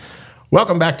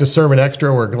Welcome back to Sermon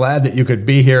Extra. We're glad that you could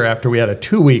be here after we had a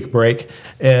 2-week break.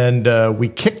 And we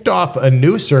kicked off a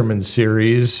new sermon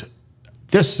series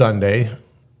this Sunday.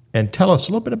 And tell us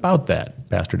a little bit about that,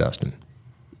 Pastor Dustin.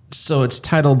 So it's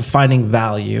titled Finding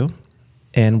Value.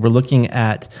 And we're looking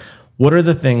at what are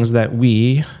the things that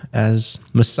we, as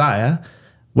Messiah,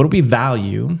 what do we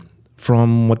value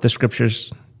from what the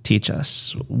scriptures teach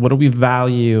us? What do we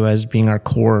value as being our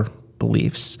core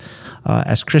beliefs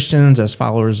as Christians, as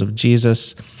followers of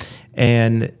Jesus,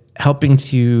 and helping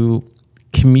to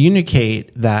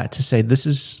communicate that to say this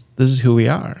is who we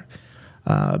are.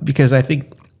 Because I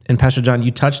think, and Pastor John,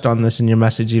 you touched on this in your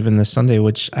message even this Sunday,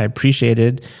 which I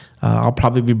appreciated. I'll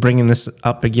probably be bringing this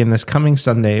up again this coming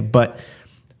Sunday, but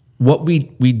what we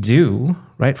do,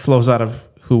 right, flows out of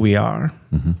who we are.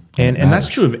 Mm-hmm. And that's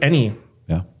true of any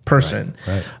person.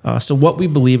 Right. So what we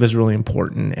believe is really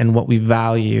important, and what we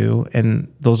value,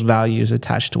 and those values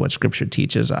attached to what Scripture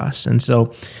teaches us. And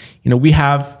so, we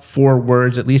have 4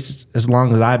 words, at least as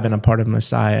long as I've been a part of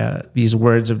Messiah, these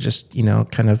words have just,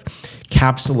 kind of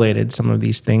capsulated some of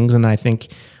these things. And I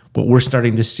think what we're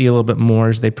starting to see a little bit more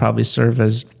is they probably serve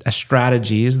as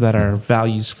strategies that our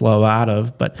values flow out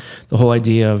of, but the whole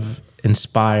idea of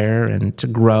inspire and to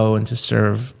grow and to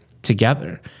serve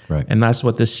together. Right. And that's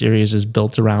what this series is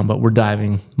built around, but we're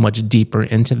diving much deeper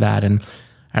into that. And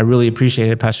I really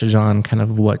appreciated, Pastor John, kind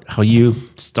of how you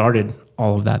started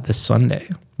all of that this Sunday.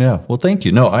 Yeah, well, thank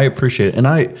you. No, I appreciate it. And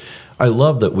I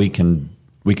love that we can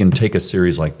take a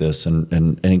series like this, and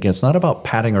again, it's not about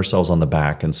patting ourselves on the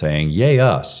back and saying, yay,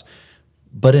 us.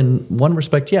 But in one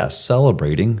respect, yes,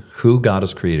 celebrating who God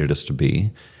has created us to be.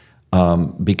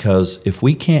 Because if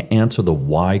we can't answer the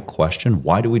why question,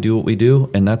 why do we do what we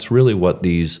do? And that's really what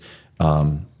these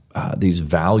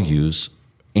values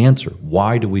answer.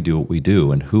 Why do we do what we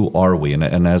do, and who are we?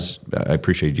 And as I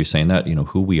appreciate you saying that,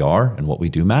 who we are and what we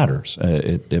do matters.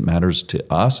 It matters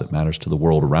to us. It matters to the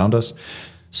world around us.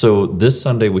 So this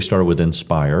Sunday we started with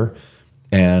Inspire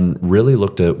and really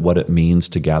looked at what it means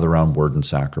to gather around Word and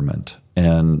Sacrament.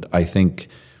 And I think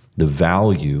the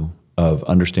value of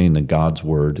understanding that God's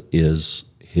Word is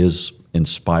His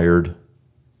inspired,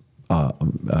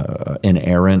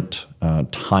 inerrant,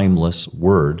 timeless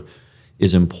Word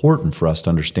is important for us to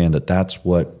understand that that's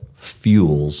what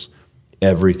fuels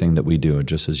everything that we do.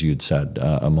 Just as you'd said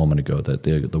a moment ago, that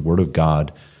the Word of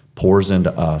God pours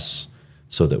into us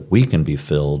so that we can be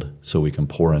filled, so we can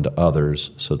pour into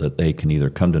others, so that they can either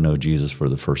come to know Jesus for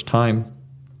the first time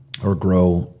or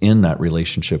grow in that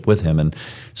relationship with Him. And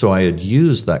so I had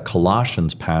used that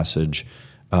Colossians passage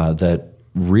that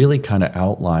really kind of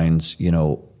outlines,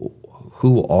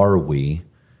 who are we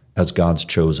as God's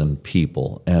chosen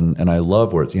people? And I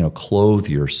love where it's, clothe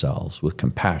yourselves with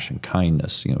compassion,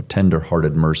 kindness,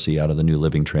 tender-hearted mercy out of the New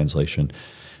Living Translation.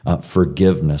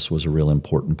 Forgiveness was a real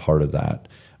important part of that.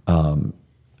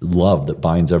 Love that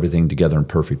binds everything together in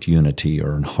perfect unity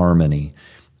or in harmony.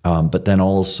 But then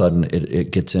all of a sudden it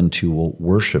gets into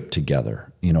worship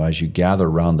together, as you gather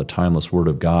around the timeless Word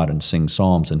of God and sing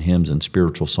psalms and hymns and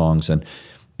spiritual songs. And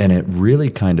it really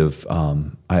kind of,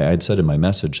 I'd said in my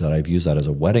message that I've used that as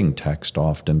a wedding text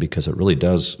often because it really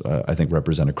does, I think,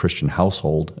 represent a Christian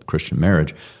household, a Christian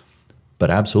marriage,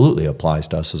 but absolutely applies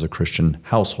to us as a Christian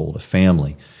household, a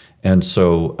family. And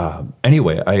so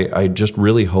anyway, I just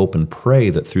really hope and pray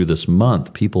that through this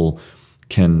month people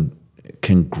can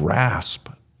grasp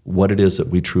what it is that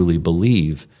we truly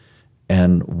believe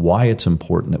and why it's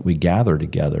important that we gather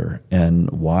together and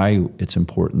why it's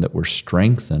important that we're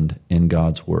strengthened in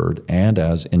God's Word and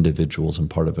as individuals and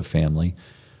part of a family,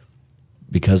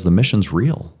 because the mission's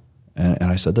real. And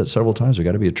I said that several times. We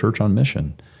got to be a church on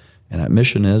mission. And that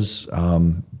mission is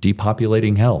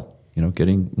depopulating hell,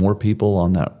 getting more people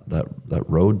on that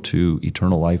road to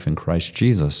eternal life in Christ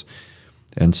Jesus.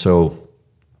 And so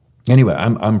anyway,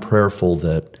 I'm prayerful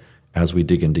that as we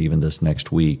dig into even this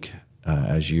next week,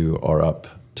 as you are up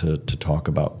to talk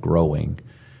about growing,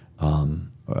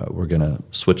 we're going to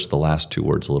switch the last 2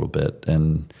 words a little bit,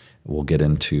 and we'll get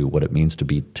into what it means to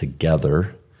be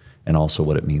together and also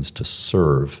what it means to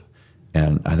serve.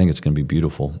 And I think it's going to be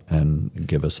beautiful and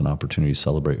give us an opportunity to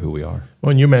celebrate who we are.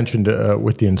 Well, and you mentioned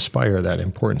with the Inspire that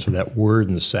importance of that Word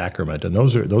and Sacrament, and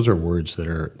those are words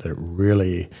that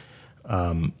really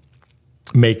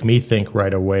make me think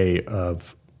right away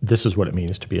of this is what it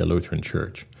means to be a Lutheran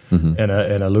church. Mm-hmm.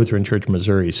 and a Lutheran Church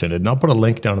Missouri Synod. And I'll put a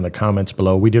link down in the comments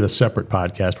below. We did a separate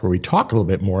podcast where we talk a little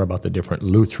bit more about the different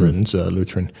Lutherans,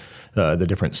 the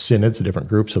different synods, the different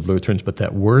groups of Lutherans. But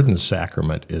that Word and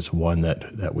Sacrament is one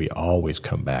that we always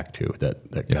come back to.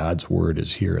 That God's Word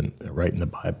is here right in the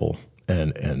Bible,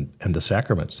 and the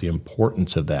sacraments, the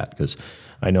importance of that. Because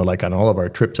I know, like on all of our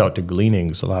trips out to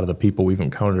gleanings, a lot of the people we've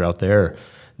encountered out there,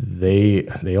 they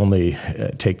only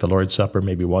take the Lord's Supper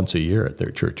maybe once a year at their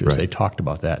churches. Right. They talked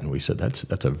about that, and we said that's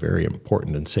a very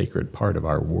important and sacred part of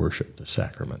our worship, the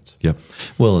sacraments. Yeah.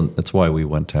 Well, and that's why we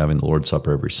went to having the Lord's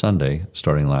Supper every Sunday,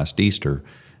 starting last Easter,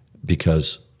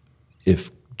 because if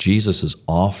Jesus is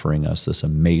offering us this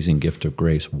amazing gift of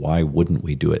grace, why wouldn't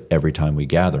we do it every time we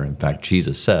gather? In fact,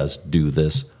 Jesus says, do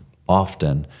this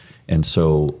often. And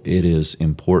so it is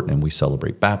important, and we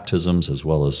celebrate baptisms as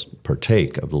well as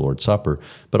partake of the Lord's Supper,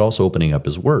 but also opening up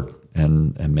His Word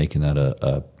and making that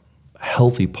a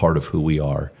healthy part of who we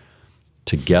are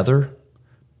together,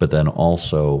 but then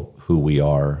also who we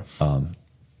are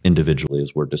individually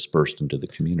as we're dispersed into the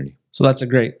community. So that's a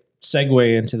great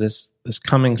segue into this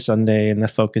coming Sunday, and the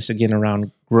focus again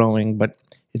around growing, but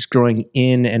it's growing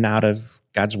in and out of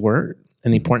God's Word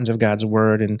and the importance of God's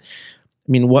Word. And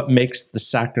I mean, what makes the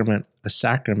sacrament a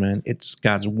sacrament? It's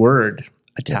God's Word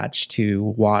attached to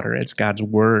water. It's God's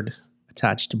Word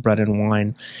attached to bread and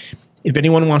wine. If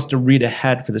anyone wants to read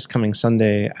ahead for this coming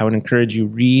Sunday, I would encourage you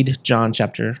read John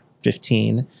chapter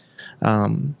 15,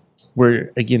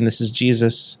 where, again, this is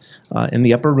Jesus in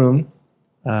the upper room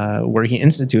where He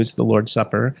institutes the Lord's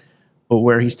Supper, but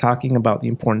where He's talking about the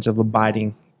importance of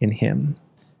abiding in Him.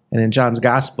 And in John's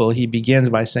Gospel, he begins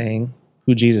by saying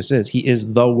who Jesus is. He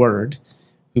is the Word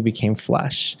who became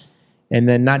flesh. And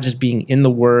then not just being in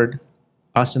the Word,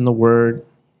 us in the Word,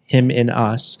 Him in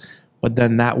us, but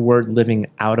then that Word living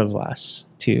out of us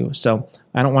too. So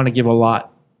I don't want to give a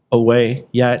lot away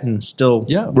yet, and still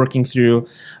working through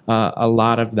a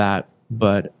lot of that,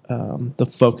 but the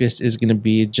focus is going to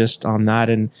be just on that.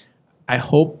 And I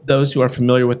hope those who are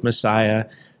familiar with Messiah,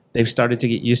 they've started to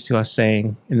get used to us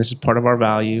saying, and this is part of our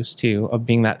values too, of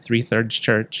being that 3/3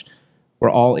 church, where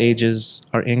all ages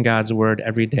are in God's Word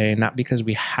every day, not because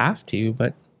we have to,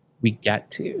 but we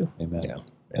get to. Amen. Yeah.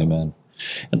 Amen.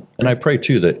 And I pray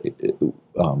too that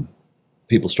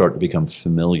people start to become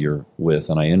familiar with,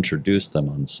 and I introduced them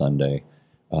on Sunday.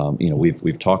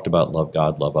 We've talked about love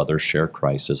God, love others, share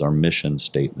Christ as our mission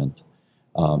statement,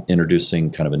 introducing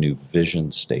kind of a new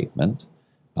vision statement,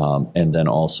 and then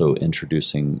also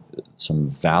introducing some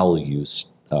values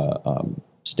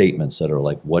statements that are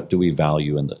like, what do we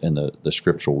value in the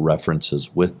scriptural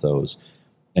references with those?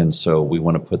 And so we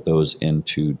want to put those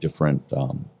into different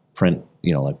print,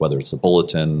 like whether it's a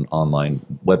bulletin, online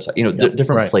website,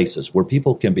 different places where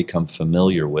people can become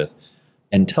familiar with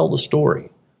and tell the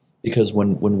story. Because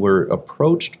when we're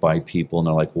approached by people and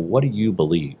they're like, well, what do you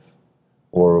believe?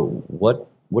 Or what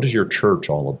is your church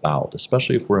all about?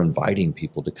 Especially if we're inviting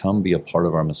people to come be a part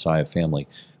of our Messiah family,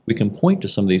 we can point to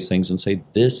some of these things and say,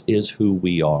 this is who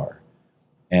we are.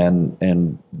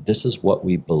 And this is what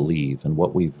we believe and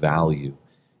what we value.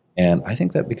 And I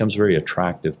think that becomes very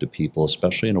attractive to people,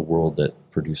 especially in a world that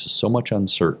produces so much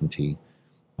uncertainty,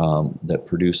 that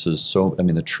produces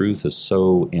the truth is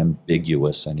so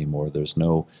ambiguous anymore. There's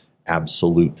no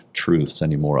absolute truths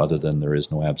anymore, other than there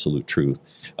is no absolute truth.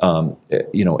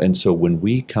 And so when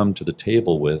we come to the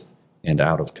table with, and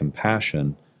out of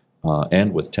compassion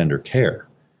and with tender care,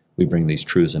 we bring these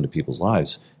truths into people's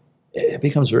lives, it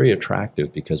becomes very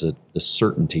attractive because of the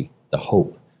certainty, the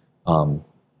hope,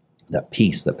 that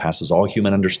peace that passes all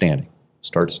human understanding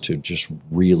starts to just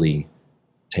really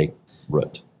take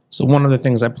root. So one of the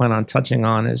things I plan on touching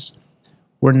on is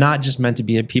we're not just meant to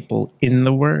be a people in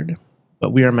the Word,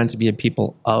 but we are meant to be a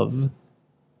people of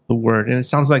the Word. And it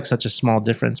sounds like such a small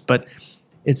difference, but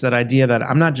it's that idea that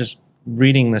I'm not just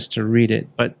reading this to read it,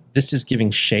 but this is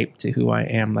giving shape to who I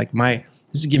am. This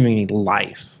is giving me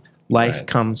life. Life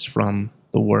comes from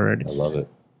the Word. I love it.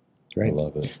 Great. I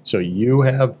love it. So you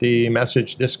have the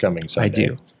message this coming Sunday. I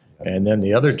do. And then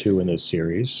the other two in this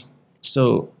series.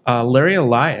 So Larry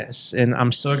Elias, and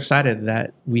I'm so excited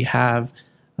that we have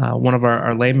one of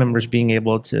our lay members being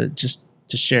able to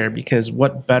share, because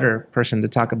what better person to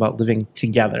talk about living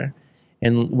together.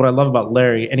 And what I love about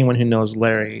Larry, anyone who knows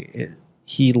Larry,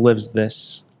 he lives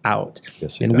this out.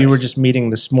 Yes, he and does. We were just meeting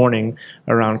this morning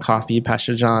around coffee,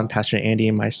 Pastor John, Pastor Andy,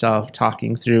 and myself,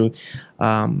 talking through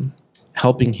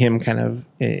helping him kind of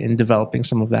in developing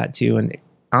some of that too. And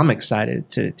I'm excited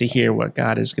to hear what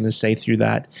God is going to say through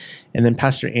that. And then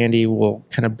Pastor Andy will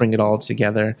kind of bring it all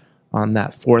together on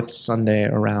that fourth Sunday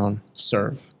around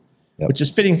Serve, which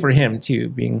is fitting for him too,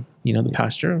 being, the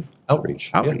pastor of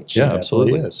Outreach. Yeah,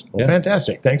 absolutely. It is. Well,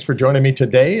 fantastic. Thanks for joining me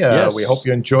today. Yes. We hope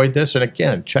you enjoyed this. And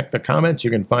again, check the comments.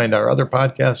 You can find our other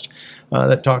podcast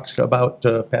that talks about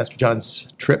Pastor John's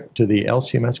trip to the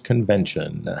LCMS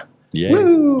convention. Yeah.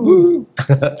 Woo!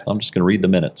 I'm just going to read the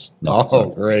minutes. No, Oh,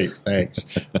 great.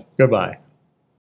 Thanks. Goodbye.